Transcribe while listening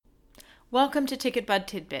Welcome to Ticket Bud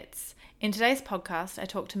Tidbits. In today's podcast, I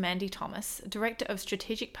talk to Mandy Thomas, Director of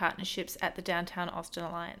Strategic Partnerships at the Downtown Austin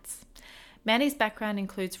Alliance. Mandy's background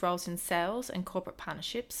includes roles in sales and corporate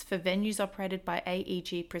partnerships for venues operated by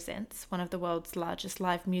AEG Presents, one of the world's largest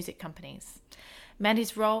live music companies.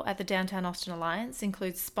 Mandy's role at the Downtown Austin Alliance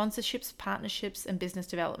includes sponsorships, partnerships, and business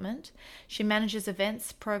development. She manages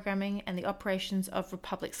events, programming, and the operations of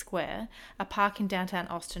Republic Square, a park in downtown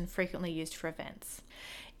Austin frequently used for events.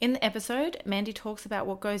 In the episode, Mandy talks about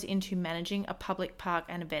what goes into managing a public park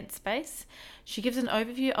and event space. She gives an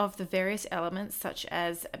overview of the various elements such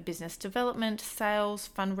as business development, sales,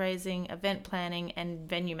 fundraising, event planning, and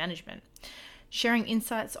venue management, sharing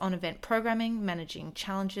insights on event programming, managing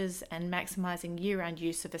challenges, and maximizing year-round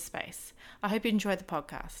use of a space. I hope you enjoy the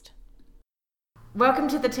podcast. Welcome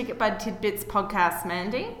to the Ticket Bud Tidbits podcast,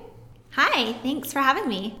 Mandy. Hi, thanks for having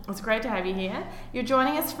me. It's great to have you here. You're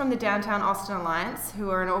joining us from the Downtown Austin Alliance, who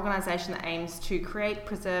are an organisation that aims to create,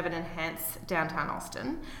 preserve and enhance downtown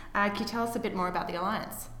Austin. Can you tell us a bit more about the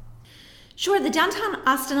Alliance? Sure, the Downtown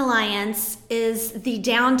Austin Alliance is the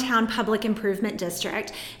downtown public improvement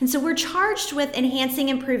district. And so we're charged with enhancing,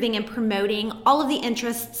 improving, and promoting all of the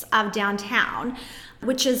interests of downtown,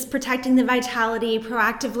 which is protecting the vitality,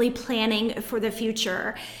 proactively planning for the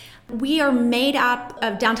future. We are made up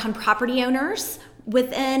of downtown property owners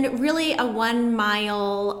within really a 1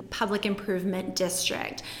 mile public improvement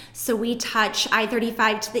district. So we touch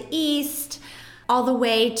I-35 to the east, all the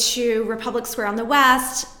way to Republic Square on the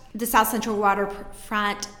west, the South Central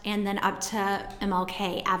waterfront, and then up to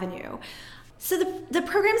MLK Avenue. So the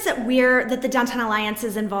programs that the Downtown Alliance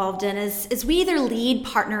is involved in is we either lead,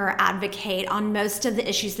 partner, or advocate on most of the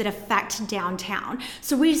issues that affect downtown.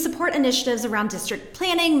 So we support initiatives around district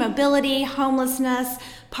planning, mobility, homelessness,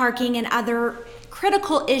 parking, and other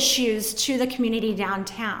critical issues to the community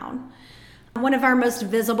downtown. One of our most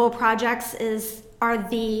visible projects are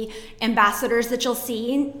the ambassadors that you'll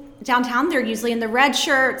see downtown. They're usually in the red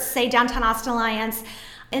shirts, say Downtown Austin Alliance.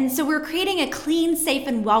 And so we're creating a clean, safe,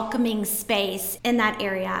 and welcoming space in that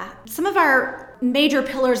area. Some of our major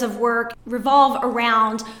pillars of work revolve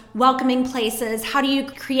around welcoming places. How do you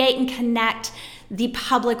create and connect the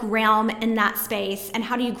public realm in that space? And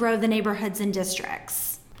how do you grow the neighborhoods and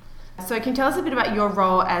districts? So can you tell us a bit about your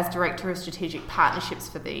role as Director of Strategic Partnerships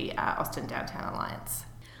for the Austin Downtown Alliance?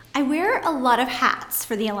 I wear a lot of hats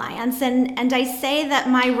for the Alliance, and I say that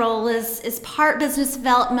my role is part business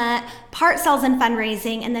development, part sales and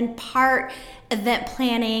fundraising, and then part event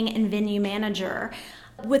planning and venue manager.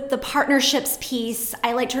 With the partnerships piece,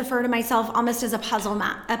 I like to refer to myself almost as a puzzle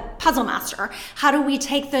master. How do we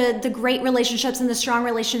take the great relationships and the strong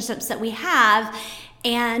relationships that we have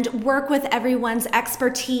and work with everyone's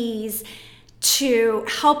expertise to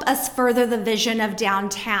help us further the vision of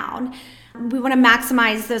downtown? We want to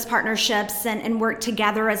maximize those partnerships and work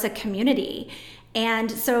together as a community. And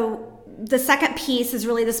so the second piece is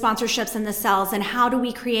really the sponsorships and the sales, and how do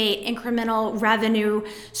we create incremental revenue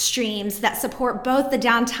streams that support both the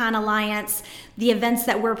Downtown Alliance, the events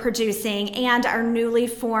that we're producing, and our newly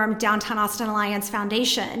formed Downtown Austin Alliance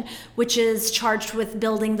Foundation, which is charged with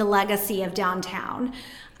building the legacy of downtown.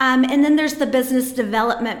 And then there's the business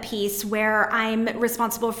development piece, where I'm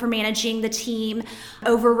responsible for managing the team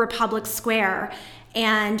over Republic Square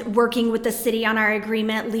and working with the city on our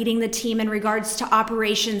agreement, leading the team in regards to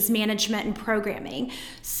operations, management, and programming.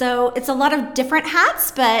 So it's a lot of different hats,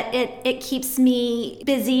 but it keeps me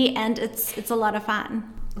busy, and it's a lot of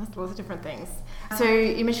fun. That's lots of different things. So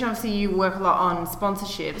you mentioned obviously you work a lot on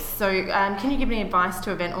sponsorships. So can you give any advice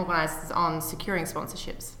to event organisers on securing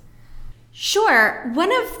sponsorships? Sure. One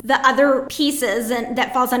of the other pieces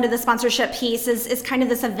that falls under the sponsorship piece is kind of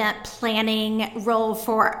this event planning role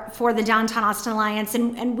for the Downtown Austin Alliance.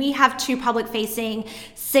 And we have 2 public-facing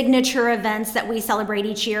signature events that we celebrate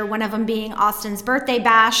each year, one of them being Austin's Birthday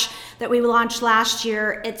Bash that we launched last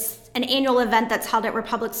year. It's an annual event that's held at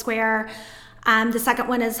Republic Square. The second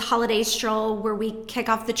one is Holiday Stroll, where we kick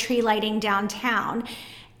off the tree lighting downtown.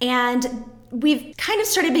 And we've kind of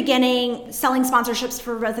started beginning selling sponsorships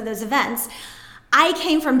for both of those events. I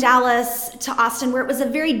came from Dallas to Austin, where it was a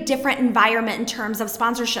very different environment in terms of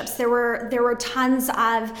sponsorships. There were tons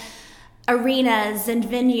of arenas and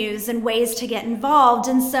venues and ways to get involved.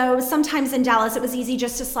 And so sometimes in Dallas, it was easy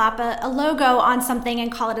just to slap a logo on something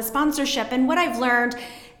and call it a sponsorship. And what I've learned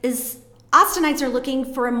is Austinites are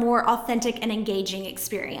looking for a more authentic and engaging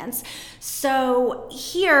experience. So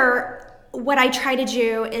here, what I try to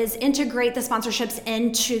do is integrate the sponsorships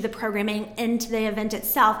into the programming, into the event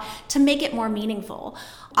itself, to make it more meaningful.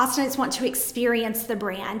 Austinites want to experience the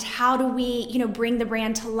brand. How do we, bring the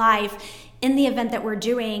brand to life in the event that we're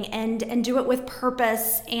doing and do it with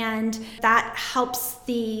purpose. And that helps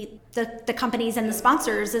the companies and the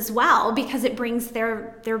sponsors as well, because it brings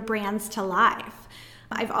their brands to life.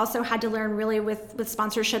 I've also had to learn really with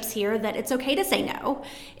sponsorships here that it's okay to say no.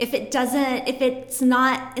 If it's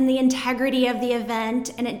not in the integrity of the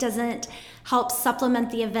event and it doesn't help supplement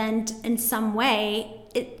the event in some way,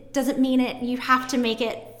 it doesn't mean you have to make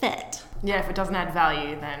it fit. Yeah, if it doesn't add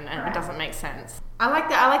value, then it doesn't make sense. I like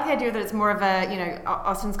the idea that it's more of a,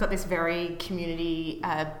 Austin's got this very community,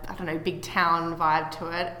 big town vibe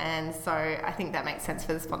to it. And so I think that makes sense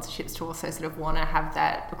for the sponsorships to also sort of want to have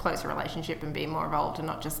that closer relationship and be more involved and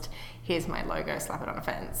not just, here's my logo, slap it on a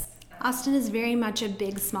fence. Austin is very much a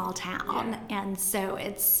big, small town. Yeah. And so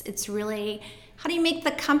it's really, how do you make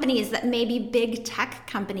the companies that may be big tech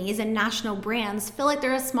companies and national brands feel like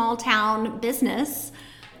they're a small town business?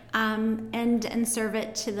 And serve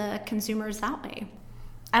it to the consumers that way.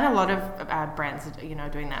 And a lot of brands are,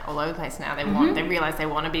 doing that all over the place now. They realize they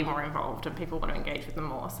want to be more involved and people want to engage with them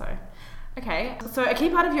more. So, okay. So a key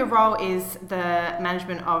part of your role is the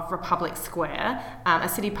management of Republic Square, a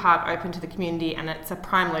city park open to the community, and it's a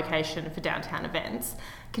prime location for downtown events.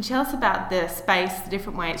 Can you tell us about the space, the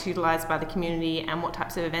different ways it's utilised by the community, and what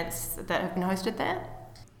types of events that have been hosted there?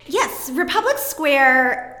 Yes, Republic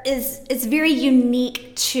Square is very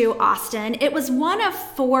unique to Austin. It was one of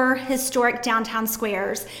 4 historic downtown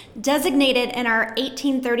squares designated in our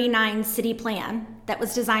 1839 city plan that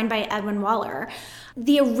was designed by Edwin Waller.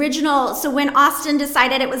 So when Austin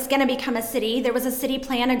decided it was going to become a city, there was a city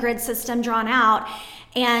plan, a grid system drawn out,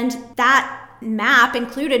 and that map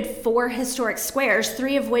included 4 historic squares,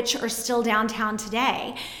 3 of which are still downtown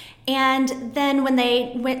today. And then when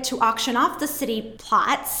they went to auction off the city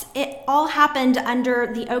plots, it all happened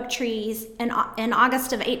under the oak trees in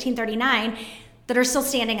August of 1839 that are still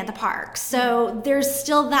standing at the park. So there's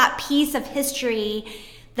still that piece of history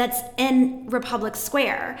that's in Republic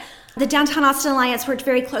Square. The Downtown Austin Alliance worked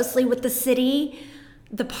very closely with the city,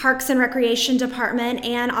 the Parks and Recreation Department,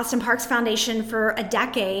 and Austin Parks Foundation for a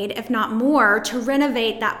decade, if not more, to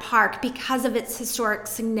renovate that park because of its historic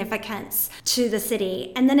significance to the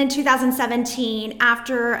city. And then in 2017,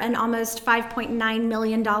 after an almost $5.9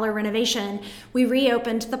 million renovation, we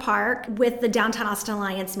reopened the park with the Downtown Austin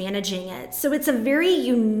Alliance managing it. So it's a very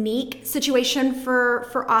unique situation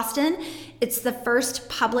for Austin. It's the first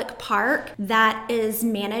public park that is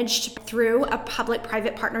managed through a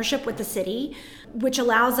public-private partnership with the city, which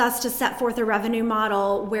allows us to set forth a revenue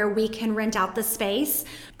model where we can rent out the space.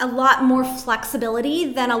 A lot more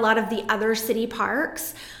flexibility than a lot of the other city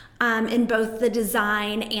parks in both the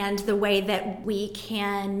design and the way that we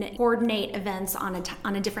can coordinate events on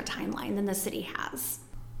a different timeline than the city has.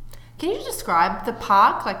 Can you describe the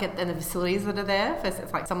park, and the facilities that are there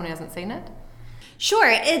for someone who hasn't seen it?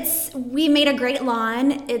 Sure. We made a great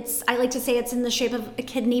lawn. I like to say it's in the shape of a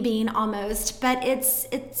kidney bean almost, but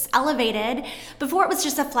it's elevated. Before it was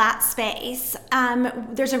just a flat space.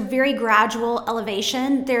 There's a very gradual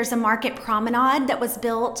elevation. There's a market promenade that was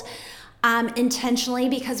built intentionally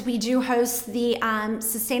because we do host the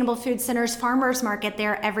Sustainable Food Center's Farmers Market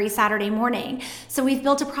there every Saturday morning. So we've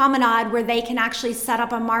built a promenade where they can actually set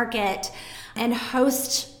up a market and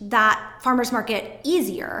host that farmers market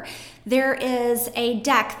easier. There is a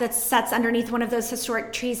deck that sits underneath one of those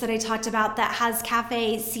historic trees that I talked about that has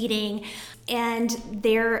cafe seating. And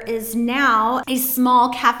there is now a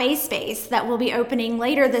small cafe space that will be opening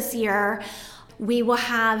later this year. We will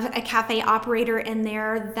have a cafe operator in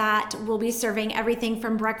there that will be serving everything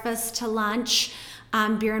from breakfast to lunch,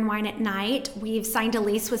 beer and wine at night. We've signed a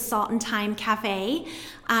lease with Salt and Thyme Cafe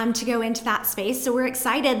to go into that space. So we're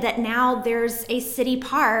excited that now there's a city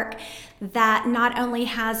park that not only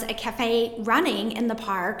has a cafe running in the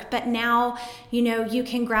park, but now, you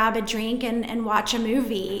can grab a drink and watch a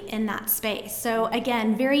movie in that space. So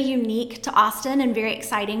again, very unique to Austin and very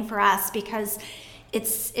exciting for us because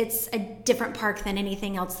it's a different park than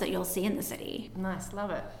anything else that you'll see in the city. Nice,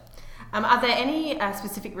 love it. Are there any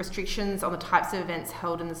specific restrictions on the types of events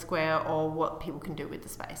held in the square or what people can do with the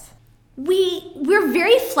space? We're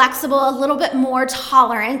very flexible, a little bit more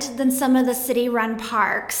tolerant than some of the city-run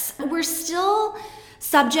parks. We're still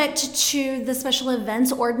subject to the special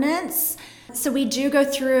events ordinance. So we do go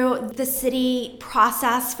through the city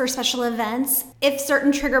process for special events. If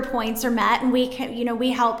certain trigger points are met, and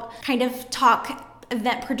we help kind of talk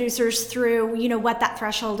event producers through, what that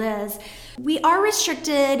threshold is. We are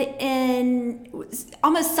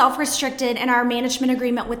almost self-restricted in our management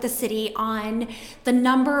agreement with the city on the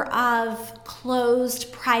number of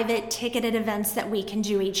closed, private, ticketed events that we can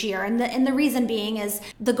do each year. And the reason being is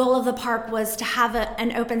the goal of the park was to have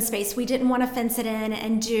an open space. We didn't want to fence it in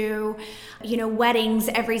and do, weddings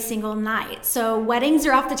every single night. So weddings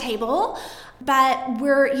are off the table. But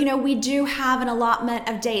we do have an allotment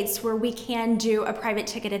of dates where we can do a private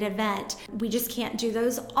ticketed event. We just can't do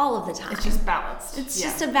those all of the time. It's just balanced. It's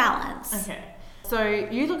just a balance. Okay. So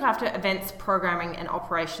you look after events, programming, and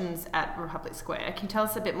operations at Republic Square. Can you tell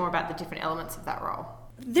us a bit more about the different elements of that role?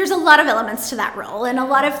 There's a lot of elements to that role and a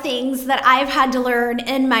lot of things that I've had to learn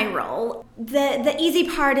in my role. The easy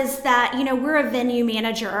part is that, we're a venue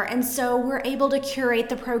manager, and so we're able to curate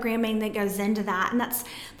the programming that goes into that. And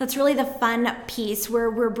that's really the fun piece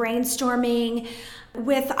where we're brainstorming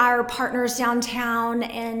with our partners downtown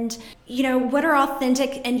and, what are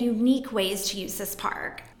authentic and unique ways to use this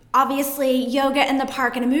park. Obviously, yoga in the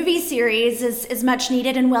park and a movie series is much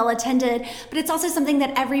needed and well attended, but it's also something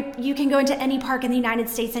that you can go into any park in the United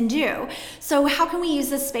States and do. So how can we use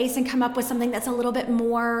this space and come up with something that's a little bit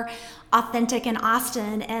more authentic in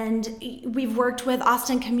Austin? And we've worked with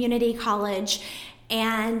Austin Community College,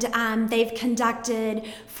 and they've conducted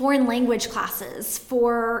foreign language classes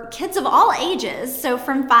for kids of all ages. So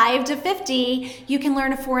from 5 to 50, you can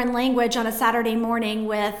learn a foreign language on a Saturday morning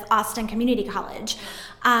with Austin Community College.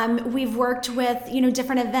 We've worked with,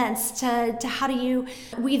 different events to how do you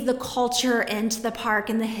weave the culture into the park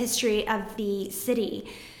and the history of the city.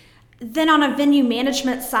 Then on a venue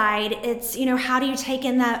management side, it's, how do you take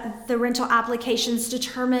in the rental applications,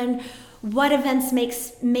 determine what events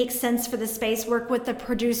make sense for the space, work with the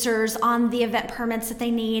producers on the event permits that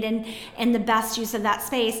they need and the best use of that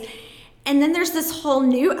space. And then there's this whole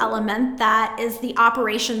new element that is the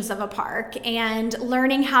operations of a park and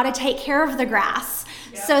learning how to take care of the grass.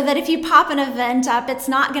 Yeah. So that if you pop an event up, it's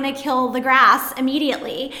not going to kill the grass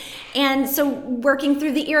immediately. And so working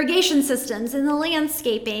through the irrigation systems and the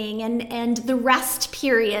landscaping and the rest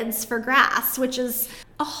periods for grass, which is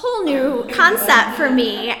a whole new concept for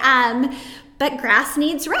me. But grass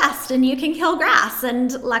needs rest, and you can kill grass.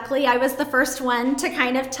 And luckily, I was the first one to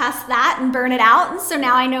kind of test that and burn it out. And so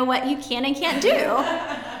now I know what you can and can't do.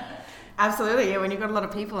 Absolutely, yeah. When you've got a lot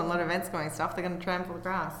of people and a lot of events going stuff, they're going to trample the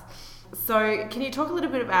grass. So can you talk a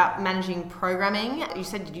little bit about managing programming? You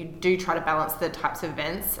said you do try to balance the types of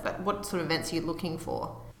events, but what sort of events are you looking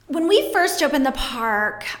for? When we first opened the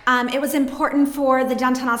park, it was important for the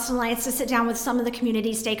Downtown Austin Alliance to sit down with some of the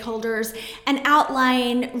community stakeholders and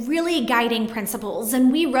outline really guiding principles.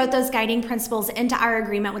 And we wrote those guiding principles into our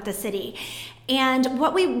agreement with the city. And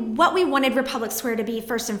what we wanted Republic Square to be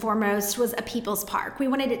first and foremost was a people's park. We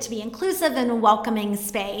wanted it to be inclusive and a welcoming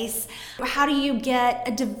space. How do you get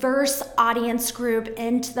a diverse audience group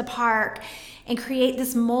into the park and create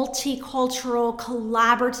this multicultural,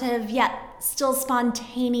 collaborative, yet still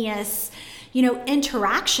spontaneous,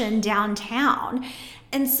 interaction downtown?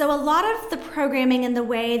 And so a lot of the programming and the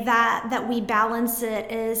way that we balance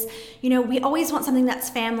it is, we always want something that's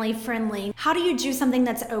family friendly. How do you do something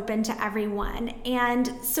that's open to everyone?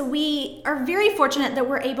 And so we are very fortunate that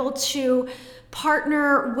we're able to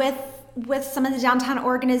partner with some of the downtown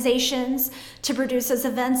organizations to produce those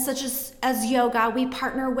events, such as yoga. We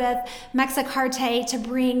partner with Mexicarte to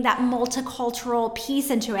bring that multicultural piece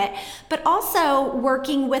into it, but also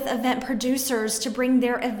working with event producers to bring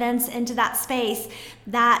their events into that space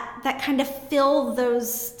that kind of fill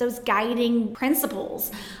those guiding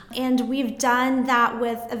principles. And we've done that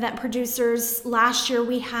with event producers. Last year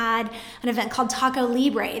we had an event called Taco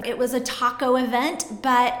Libre. It was a taco event,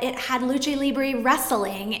 but it had Lucha Libre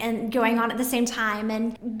wrestling and going on at the same time.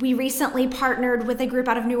 And we recently partnered with a group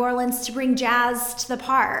out of New Orleans to bring jazz to the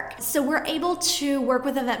park. So we're able to work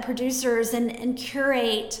with event producers and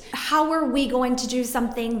curate how are we going to do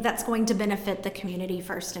something that's going to benefit the community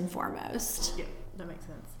first and foremost. Yeah, that makes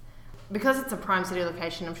sense. Because it's a prime city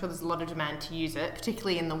location, I'm sure there's a lot of demand to use it,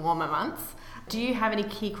 particularly in the warmer months. Do you have any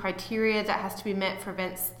key criteria that has to be met for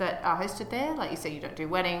events that are hosted there? Like you say, you don't do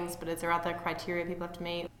weddings, but is there other criteria people have to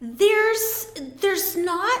meet? There's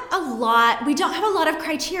not a lot. We don't have a lot of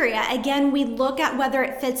criteria. Again, we look at whether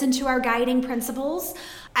it fits into our guiding principles.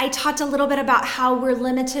 I talked a little bit about how we're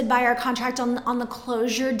limited by our contract on the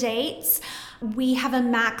closure dates. We have a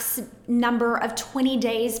max number of 20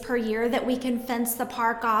 days per year that we can fence the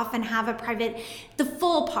park off and have the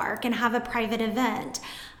full park and have a private event.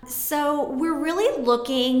 So we're really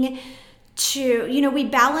looking to, we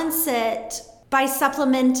balance it by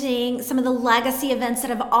supplementing some of the legacy events that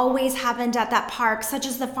have always happened at that park, such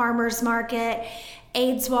as the farmers market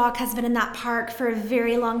AIDS Walk has been in that park for a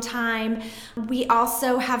very long time. We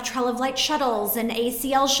also have Trail of Light shuttles and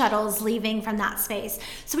ACL shuttles leaving from that space.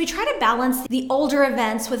 So we try to balance the older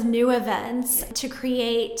events with new events to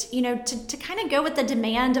create, to kind of go with the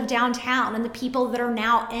demand of downtown and the people that are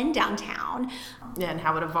now in downtown. Yeah, and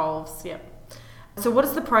how it evolves. Yep. So what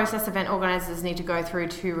is the process event organizers need to go through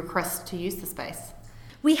to request to use the space?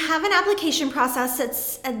 We have an application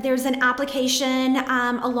process. There's an application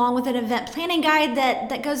along with an event planning guide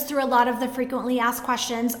that goes through a lot of the frequently asked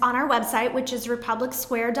questions on our website, which is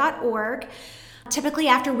republicsquare.org. Typically,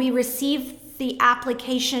 after we receive the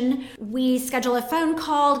application, we schedule a phone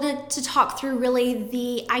call to talk through really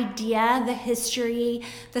the idea, the history,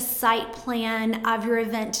 the site plan of your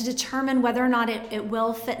event to determine whether or not it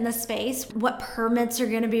will fit in the space, what permits are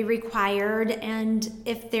going to be required, and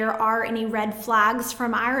if there are any red flags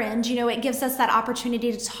from our end. It gives us that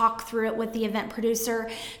opportunity to talk through it with the event producer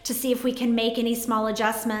to see if we can make any small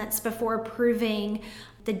adjustments before approving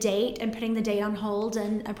the date and putting the date on hold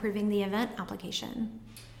and approving the event application.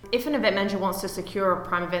 If an event manager wants to secure a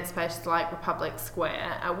prime event space like Republic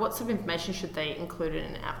Square, what sort of information should they include in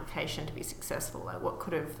an application to be successful?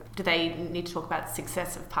 Do they need to talk about the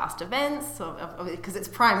success of past events? Because it's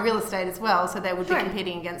prime real estate as well, so they would be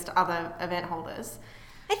competing against other event holders.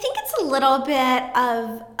 I think it's a little bit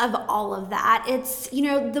of all of that. It's,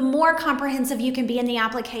 the more comprehensive you can be in the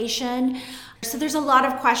application. So there's a lot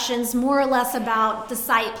of questions more or less about the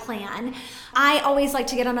site plan. I always like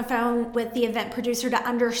to get on the phone with the event producer to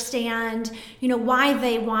understand, why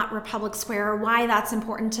they want Republic Square, why that's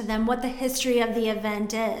important to them, what the history of the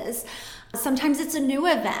event is. Sometimes it's a new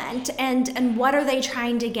event, and what are they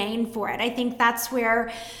trying to gain for it? I think that's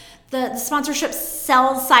where the sponsorship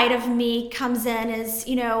sales side of me comes in is,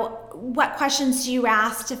 what questions do you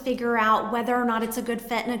ask to figure out whether or not it's a good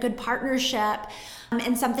fit and a good partnership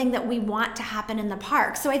and something that we want to happen in the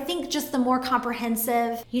park. So I think just the more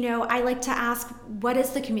comprehensive, I like to ask, what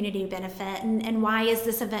is the community benefit and why is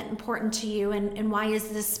this event important to you and why is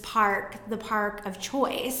this park the park of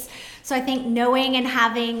choice? So I think knowing and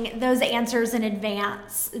having those answers in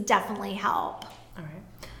advance definitely help. All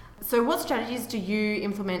right. So what strategies do you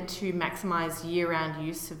implement to maximize year-round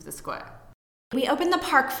use of the square? We opened the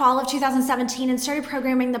park fall of 2017 and started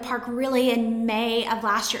programming the park really in May of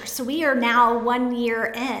last year. So we are now 1 year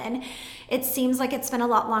in. It seems like it's been a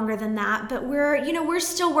lot longer than that, but we're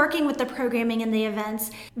still working with the programming and the events.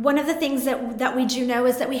 One of the things that we do know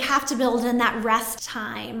is that we have to build in that rest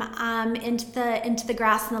time into the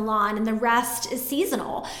grass and the lawn, and the rest is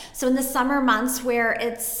seasonal. So in the summer months where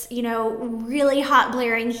it's really hot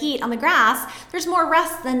blaring heat on the grass, there's more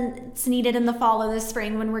rest than it's needed in the fall or the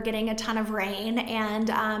spring when we're getting a ton of rain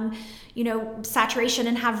and saturation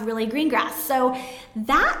and have really green grass. So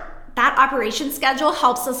that operation schedule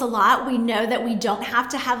helps us a lot. We know that we don't have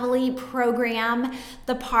to heavily program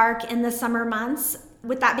the park in the summer months.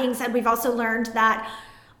 With that being said, we've also learned that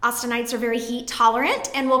Austinites are very heat tolerant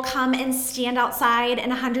and will come and stand outside in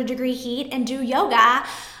 100-degree heat and do yoga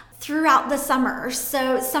throughout the summer.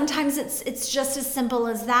 So sometimes it's just as simple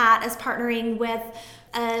as that, as partnering with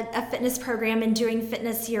a fitness program and doing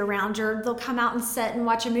fitness year-round, or they'll come out and sit and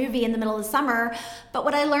watch a movie in the middle of the summer. But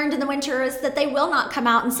what I learned in the winter is that they will not come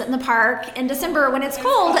out and sit in the park in December when it's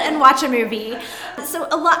cold and watch a movie. So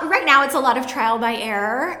right now it's a lot of trial by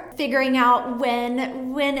error, figuring out when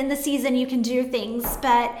in the season you can do things.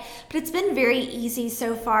 But it's been very easy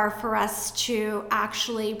so far for us to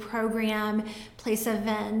actually program, place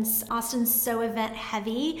events. Austin's so event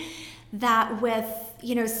heavy that with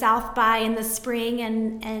South by in the spring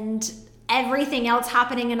and everything else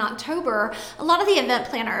happening in October, a lot of the event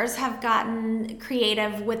planners have gotten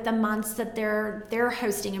creative with the months that they're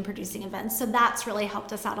hosting and producing events. So that's really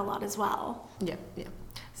helped us out a lot as well. Yeah.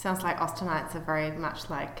 Sounds like Austinites are very much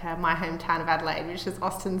like my hometown of Adelaide, which is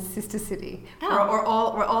Austin's sister city. Oh.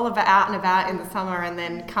 We're all out and about in the summer, and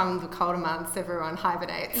then come the colder months, everyone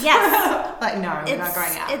hibernates. Yes. We're not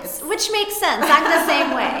going out. Which makes sense. I'm the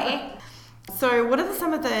same way. So what are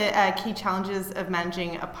some of the key challenges of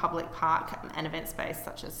managing a public park and event space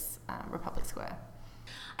such as Republic Square?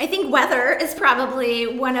 I think weather is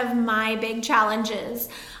probably one of my big challenges,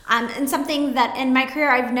 and something that in my career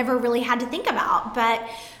I've never really had to think about. But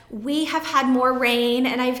we have had more rain,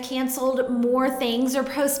 and I've canceled more things or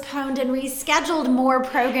postponed and rescheduled more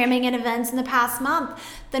programming and events in the past month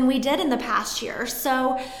than we did in the past year.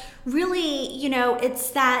 So really, it's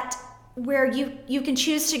that where you can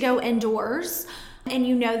choose to go indoors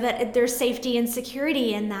and that there's safety and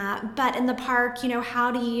security in that. But in the park,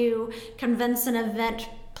 how do you convince an event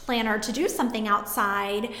planner to do something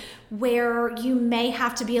outside where you may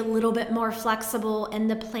have to be a little bit more flexible in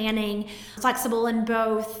the planning, flexible in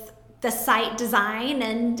both the site design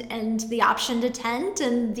and the option to tent,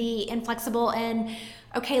 and the inflexible in,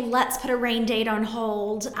 okay, let's put a rain date on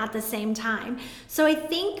hold at the same time. So I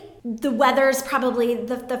think the weather is probably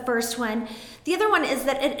the first one. The other one is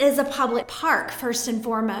that it is a public park, first and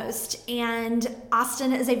foremost, and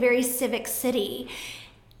Austin is a very civic city.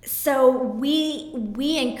 So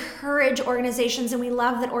we encourage organizations, and we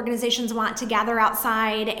love that organizations want to gather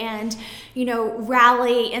outside and,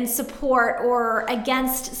 rally and support or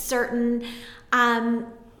against certain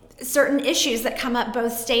issues that come up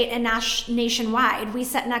both state and nationwide. We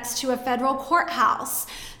sit next to a federal courthouse,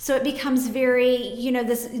 so it becomes very,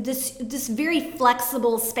 this very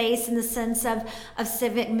flexible space in the sense of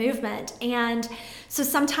civic movement. And so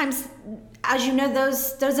sometimes, as you know,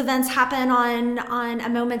 those events happen on a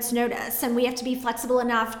moment's notice, and we have to be flexible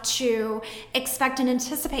enough to expect and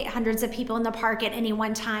anticipate hundreds of people in the park at any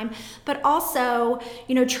one time, but also,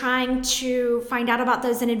 trying to find out about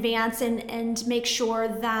those in advance and make sure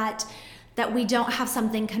that we don't have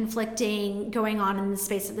something conflicting going on in the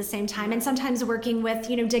space at the same time. And sometimes working with,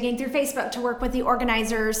 digging through Facebook to work with the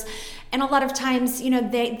organizers. And a lot of times,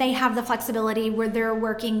 they have the flexibility where they're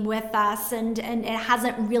working with us, and it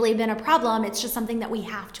hasn't really been a problem. It's just something that we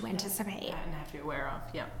have to anticipate. And have to be aware of,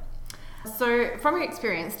 yeah. So from your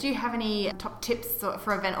experience, do you have any top tips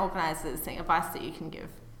for event organizers, advice that you can give?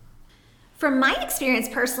 From my experience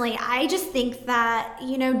personally, I just think that,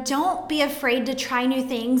 don't be afraid to try new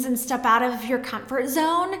things and step out of your comfort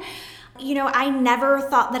zone. I never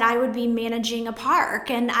thought that I would be managing a park,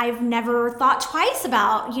 and I've never thought twice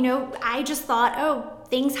about, I just thought, oh,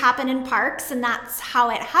 things happen in parks and that's how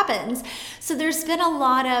it happens. So there's been a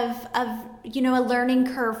lot of a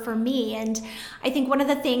learning curve for me. And I think one of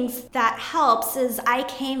the things that helps is I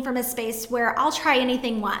came from a space where I'll try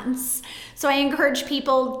anything once. So I encourage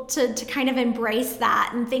people to kind of embrace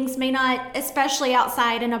that. And things may not, especially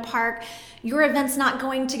outside in a park, your event's not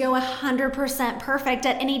going to go 100% perfect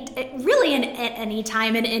at any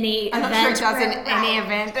time in any event. I'm not sure it does in any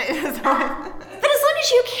event. But as long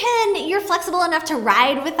as you're flexible enough to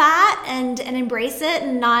ride with that and embrace it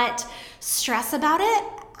and not stress about it,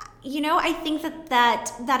 I think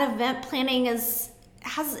that event planning it's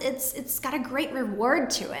got a great reward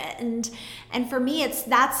to it. And for me,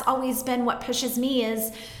 that's always been what pushes me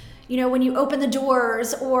is, when you open the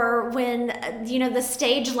doors or when, the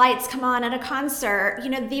stage lights come on at a concert,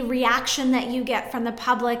 the reaction that you get from the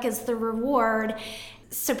public is the reward.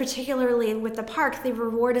 So particularly with the park, the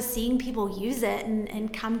reward is seeing people use it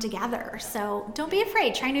and come together. So don't be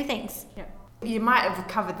afraid, try new things. Yeah. You might have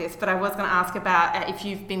covered this, but I was going to ask about if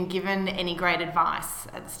you've been given any great advice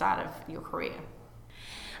at the start of your career.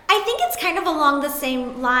 I think it's kind of along the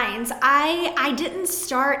same lines. I didn't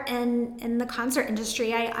start in the concert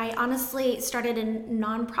industry. I honestly started in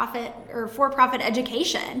nonprofit or for-profit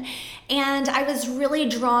education, and I was really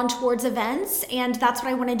drawn towards events, and that's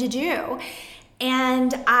what I wanted to do.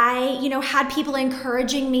 And I, had people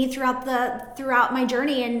encouraging me throughout my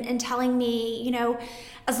journey and telling me,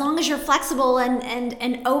 as long as you're flexible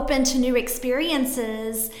and open to new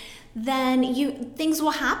experiences, then things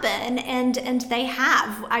will happen, and they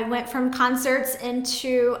have. I went from concerts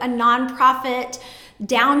into a nonprofit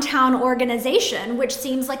downtown organization, which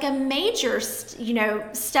seems like a major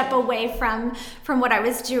step away from what I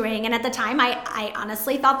was doing. And at the time, I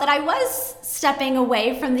honestly thought that I was stepping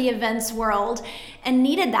away from the events world and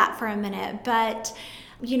needed that for a minute. But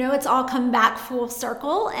it's all come back full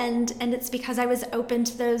circle, and it's because I was open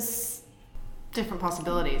to those different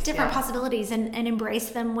possibilities and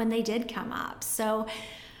embrace them when they did come up. So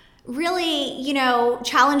really,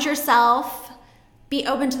 challenge yourself, be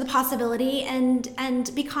open to the possibility,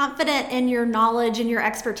 and be confident in your knowledge and your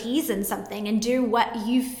expertise in something, and do what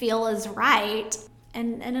you feel is right.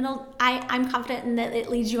 And I'm confident in that it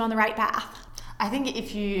leads you on the right path. I think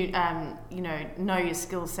if you, know your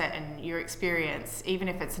skill set and your experience, even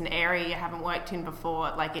if it's an area you haven't worked in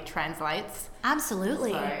before, it translates.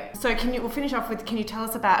 Absolutely. So we'll finish off with, can you tell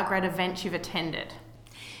us about a great event you've attended?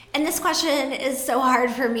 And this question is so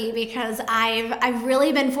hard for me because I've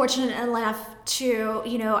really been fortunate enough to,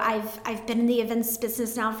 I've been in the events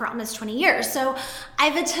business now for almost 20 years. So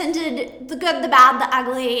I've attended the good, the bad, the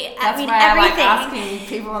ugly. That's why everything. I like asking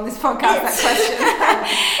people on this podcast that question.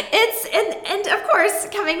 And of course,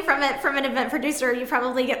 coming from an event producer, you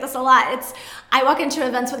probably get this a lot. I walk into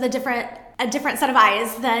events with a different set of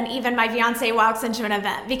eyes than even my fiance walks into an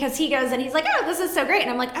event, because he goes and he's like, oh, this is so great.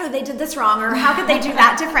 And I'm like, oh, they did this wrong, or how could they do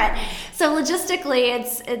that different? So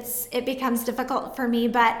logistically, it becomes difficult for me.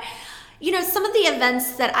 But, Some of the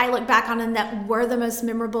events that I look back on and that were the most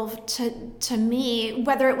memorable to me,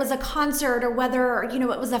 whether it was a concert or whether,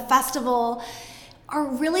 it was a festival, are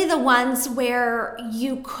really the ones where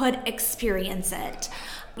you could experience it.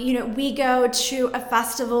 We go to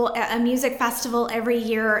a music festival every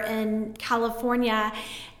year in California,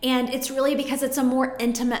 and it's really because it's a more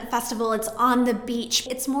intimate festival. It's on the beach.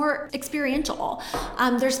 It's more experiential.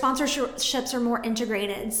 Their sponsorships are more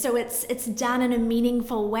integrated, so it's done in a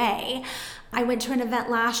meaningful way. I went to an event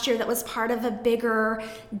last year that was part of a bigger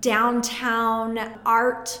downtown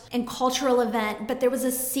art and cultural event, but there was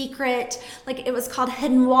a secret, it was called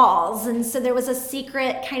Hidden Walls. And so there was a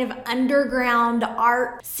secret kind of underground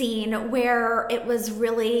art scene where it was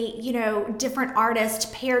really, different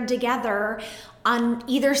artists paired together on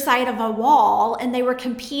either side of a wall, and they were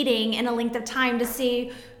competing in a length of time to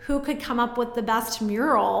see who could come up with the best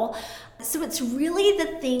mural. So it's really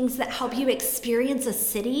the things that help you experience a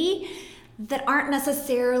city that aren't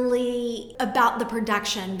necessarily about the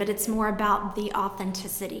production, but it's more about the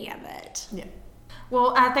authenticity of it. Yeah.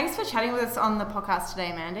 Well, thanks for chatting with us on the podcast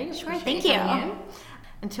today, Mandy. Sure, thank you.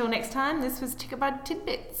 Until next time, this was Ticketbud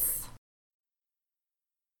Tidbits.